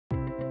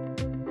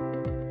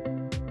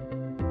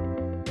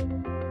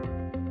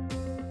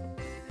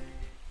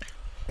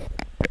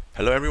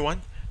Hello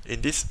everyone,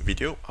 in this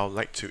video I would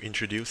like to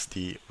introduce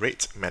the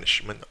Rate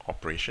Management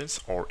Operations,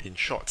 or in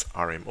short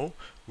RMO,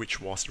 which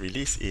was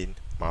released in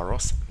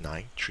Maros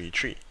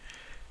 933.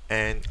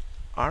 And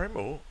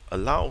RMO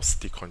allows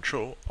the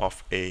control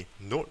of a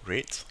node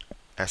rate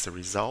as a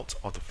result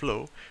of the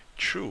flow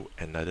through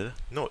another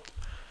node.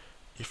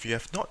 If you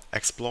have not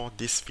explored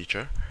this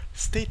feature,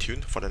 stay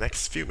tuned for the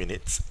next few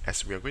minutes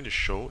as we are going to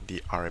show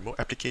the RMO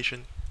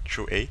application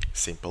through a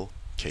simple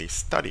case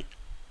study.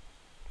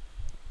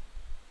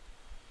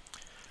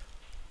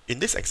 In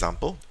this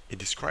example, it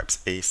describes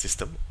a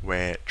system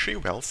where 3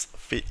 wells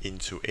feed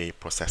into a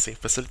processing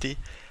facility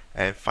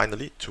and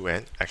finally to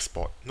an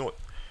export node.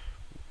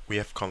 We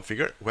have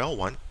configured well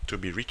 1 to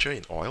be richer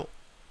in oil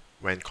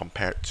when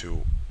compared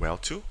to well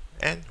 2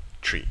 and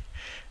 3.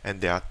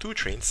 And there are 2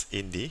 trains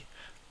in the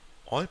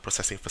oil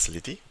processing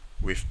facility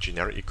with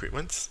generic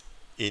equipment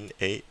in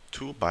a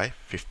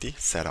 2x50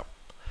 setup.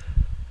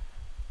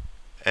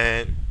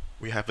 And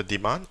we have a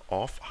demand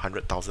of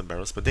 100,000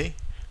 barrels per day.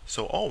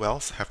 So all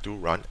wells have to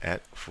run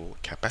at full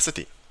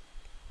capacity.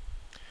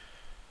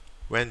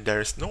 When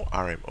there is no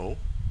RMO,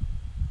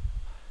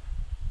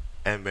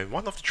 and when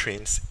one of the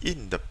trains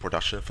in the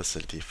production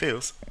facility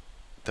fails,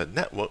 the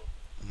network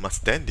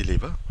must then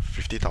deliver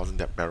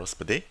 50,000 barrels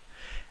per day,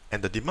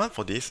 and the demand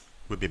for this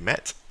will be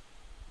met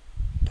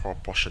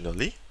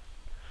proportionally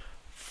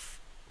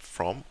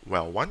from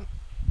well 1,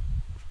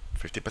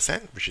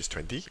 50%, which is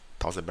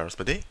 20,000 barrels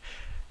per day,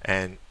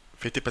 and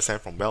 50%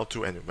 from well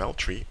 2 and well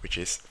 3, which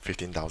is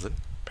 15,000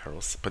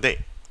 barrels per day.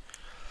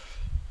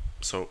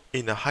 So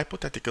in a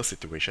hypothetical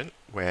situation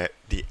where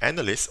the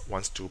analyst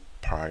wants to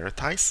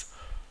prioritize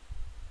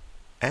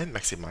and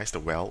maximize the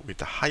well with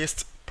the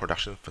highest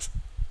production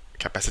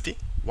capacity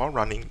while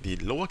running the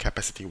lower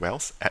capacity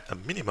wells at a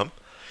minimum,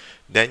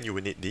 then you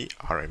will need the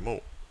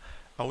RMO.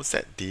 I will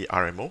set the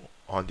RMO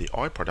on the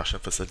oil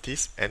production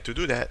facilities, and to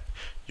do that,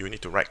 you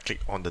need to right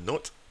click on the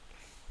node,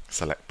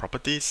 select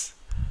Properties,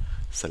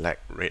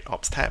 select Rate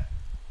Ops tab,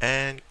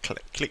 and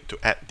click to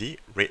add the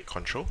rate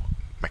control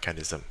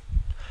mechanism.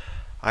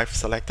 I've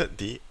selected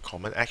the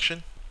common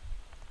action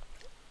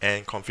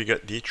and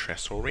configured the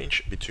threshold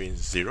range between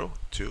 0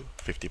 to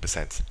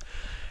 50%.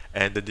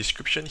 And the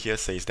description here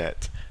says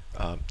that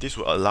this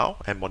will allow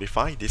and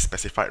modify the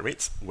specified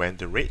rates when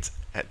the rate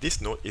at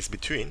this node is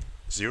between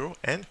 0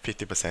 and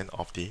 50%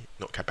 of the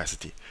node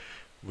capacity,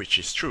 which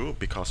is true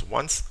because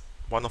once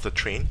one of the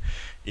train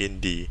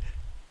in the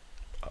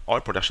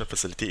oil production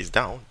facility is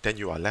down, then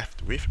you are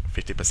left with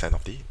 50%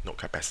 of the node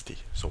capacity.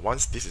 So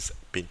once this is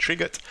been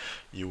triggered,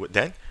 you would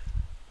then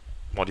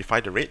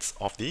modify the rates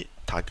of the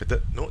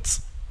targeted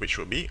nodes, which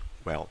will be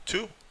well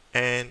 2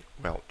 and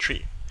well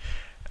 3.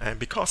 And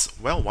because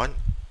well 1,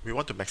 we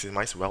want to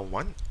maximize well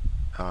 1,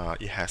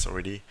 it has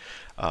already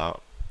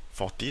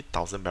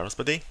 40,000 barrels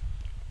per day.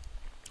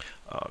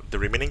 The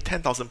remaining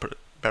 10,000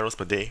 barrels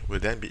per day will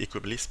then be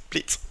equally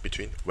split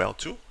between well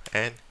 2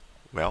 and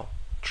well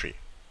 3.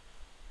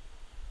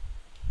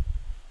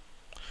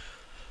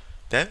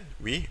 Then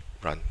we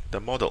run the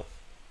model.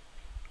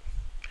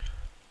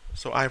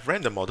 So I've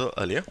ran the model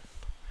earlier.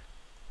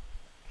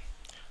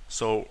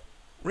 So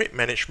rate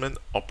management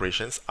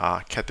operations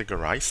are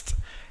categorized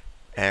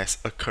as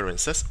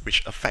occurrences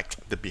which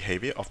affect the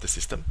behavior of the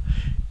system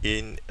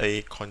in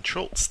a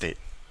controlled state.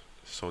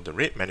 So the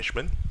rate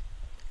management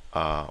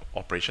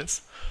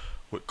operations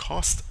would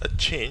cause a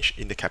change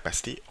in the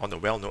capacity on the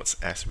well nodes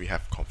as we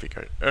have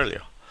configured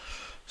earlier.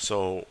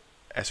 So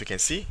as you can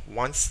see,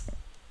 once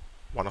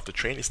one of the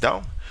train is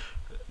down,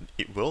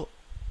 it will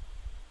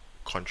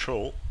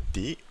control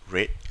the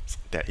rate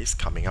that is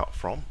coming out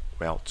from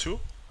well 2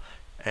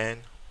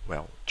 and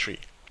well 3.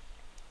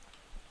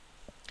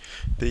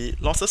 The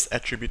losses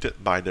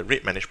attributed by the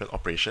rate management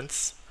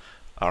operations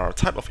are a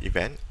type of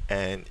event,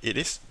 and it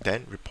is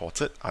then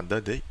reported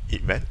under the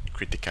event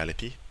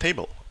criticality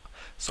table.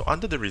 So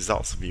under the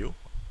results view,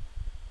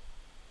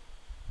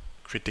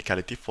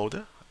 criticality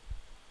folder,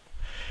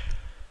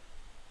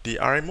 the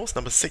RMOs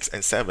number 6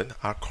 and 7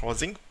 are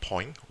causing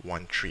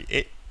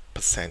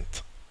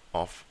 0.138%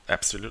 of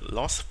absolute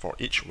loss for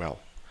each well.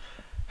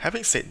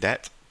 Having said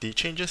that, the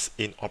changes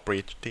in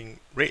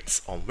operating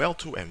rates on well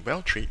 2 and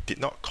well 3 did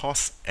not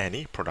cause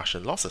any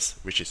production losses,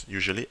 which is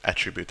usually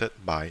attributed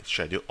by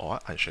scheduled or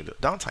unscheduled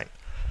downtime.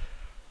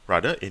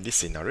 Rather, in this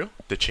scenario,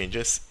 the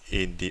changes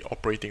in the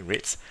operating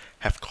rates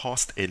have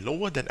caused a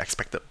lower than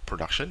expected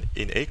production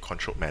in a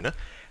controlled manner,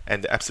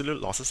 and the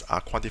absolute losses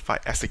are quantified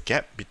as the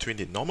gap between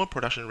the normal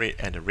production rate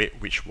and the rate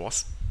which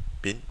was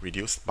been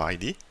reduced by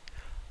the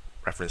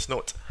reference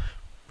node,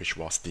 which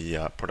was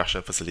the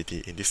production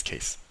facility in this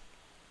case.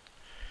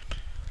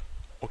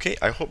 Okay,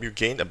 I hope you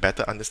gained a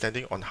better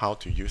understanding on how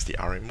to use the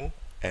RMO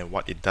and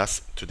what it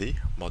does to the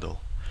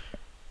model.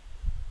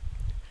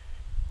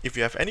 If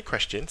you have any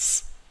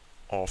questions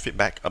or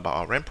feedback about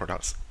our RAM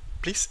products,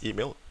 please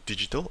email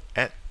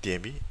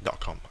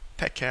digital@dnv.com.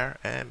 Take care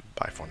and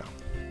bye for now.